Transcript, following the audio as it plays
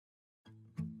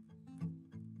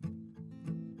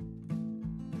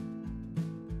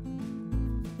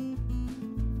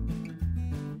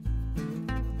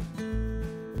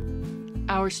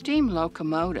Our steam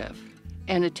locomotive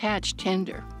and attached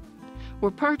tender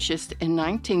were purchased in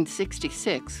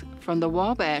 1966 from the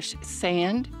Wabash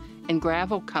Sand and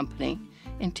Gravel Company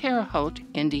in Terre Haute,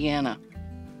 Indiana.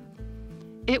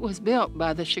 It was built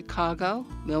by the Chicago,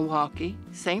 Milwaukee,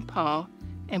 St. Paul,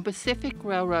 and Pacific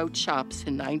Railroad shops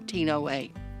in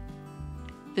 1908.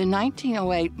 The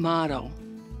 1908 model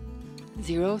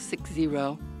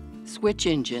 060 switch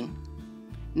engine,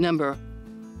 number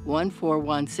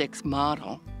 1416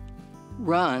 model,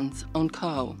 runs on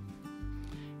coal.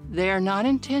 They are not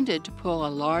intended to pull a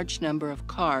large number of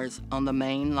cars on the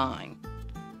main line.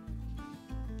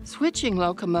 Switching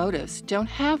locomotives don't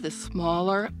have the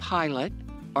smaller pilot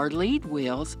or lead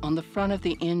wheels on the front of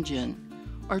the engine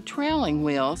or trailing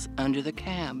wheels under the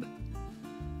cab.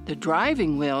 The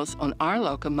driving wheels on our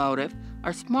locomotive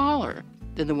are smaller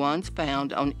than the ones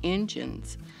found on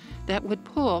engines that would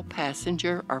pull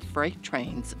passenger or freight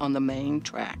trains on the main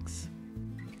tracks.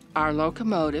 Our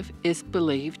locomotive is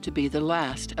believed to be the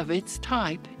last of its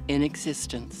type in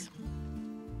existence.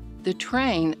 The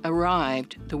train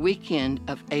arrived the weekend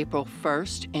of April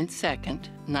 1st and 2nd,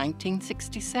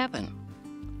 1967.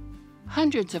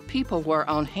 Hundreds of people were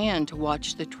on hand to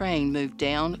watch the train move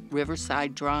down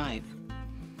Riverside Drive.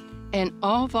 An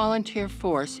all-volunteer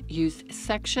force used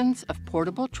sections of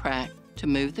portable track to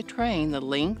move the train the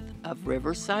length of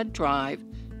Riverside Drive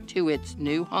to its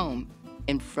new home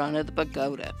in front of the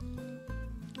pagoda.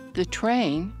 The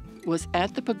train was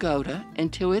at the pagoda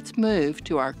until its move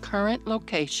to our current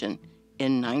location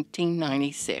in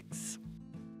 1996.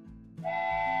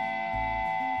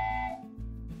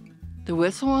 The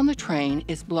whistle on the train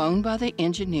is blown by the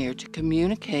engineer to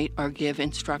communicate or give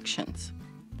instructions.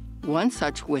 One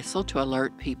such whistle to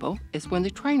alert people is when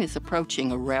the train is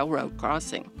approaching a railroad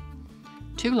crossing.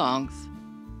 2 longs,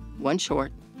 1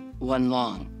 short, 1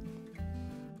 long.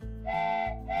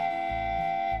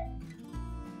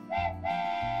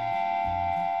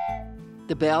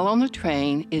 The bell on the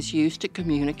train is used to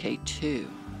communicate too.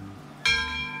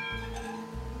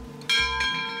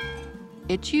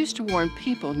 It's used to warn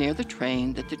people near the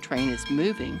train that the train is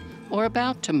moving or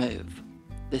about to move.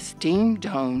 The steam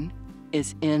dome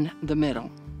is in the middle.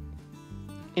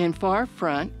 In far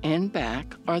front and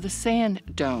back are the sand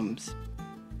domes.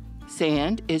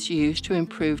 Sand is used to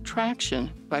improve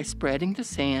traction by spreading the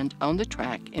sand on the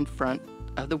track in front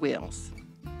of the wheels.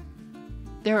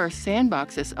 There are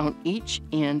sandboxes on each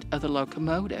end of the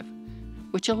locomotive,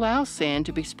 which allows sand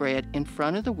to be spread in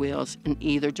front of the wheels in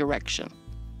either direction.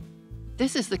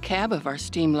 This is the cab of our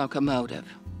steam locomotive.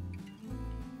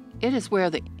 It is where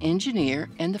the engineer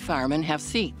and the fireman have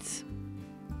seats.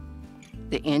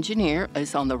 The engineer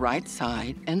is on the right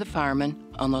side and the fireman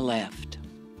on the left.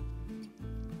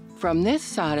 From this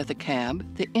side of the cab,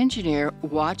 the engineer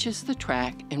watches the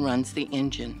track and runs the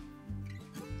engine.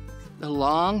 The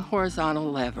long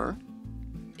horizontal lever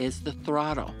is the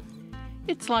throttle.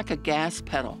 It's like a gas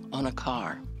pedal on a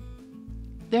car.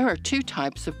 There are 2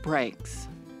 types of brakes.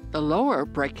 The lower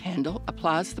brake handle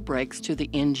applies the brakes to the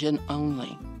engine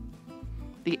only.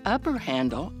 The upper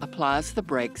handle applies the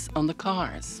brakes on the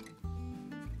cars.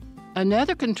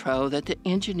 Another control that the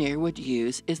engineer would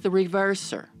use is the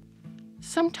reverser,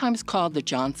 sometimes called the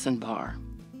Johnson bar.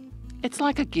 It's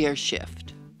like a gear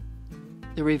shift.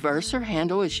 The reverser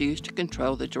handle is used to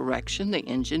control the direction the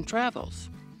engine travels: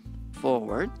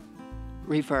 forward,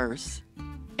 reverse,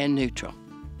 and neutral.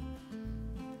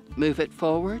 Move it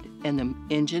forward and the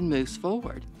engine moves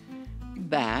forward.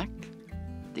 Back,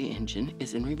 the engine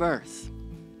is in reverse.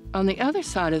 On the other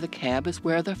side of the cab is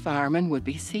where the fireman would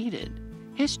be seated.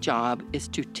 His job is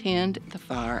to tend the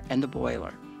fire and the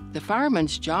boiler. The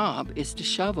fireman's job is to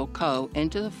shovel coal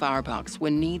into the firebox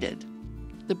when needed.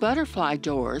 The butterfly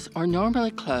doors are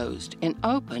normally closed and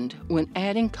opened when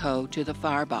adding coal to the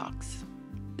firebox.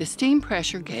 The steam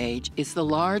pressure gauge is the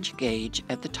large gauge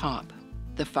at the top.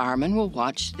 The fireman will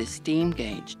watch the steam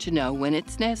gauge to know when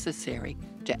it's necessary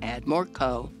to add more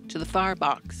coal to the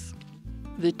firebox.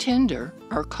 The tender,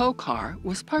 or coal car,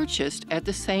 was purchased at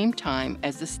the same time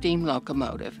as the steam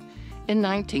locomotive in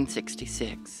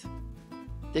 1966.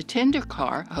 The tender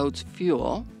car holds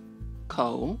fuel,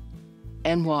 coal,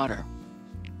 and water.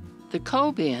 The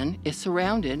coal bin is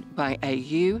surrounded by a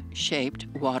U-shaped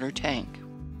water tank.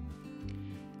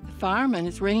 The fireman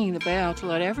is ringing the bell to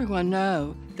let everyone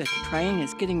know that the train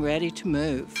is getting ready to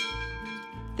move.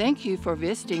 Thank you for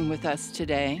visiting with us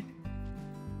today.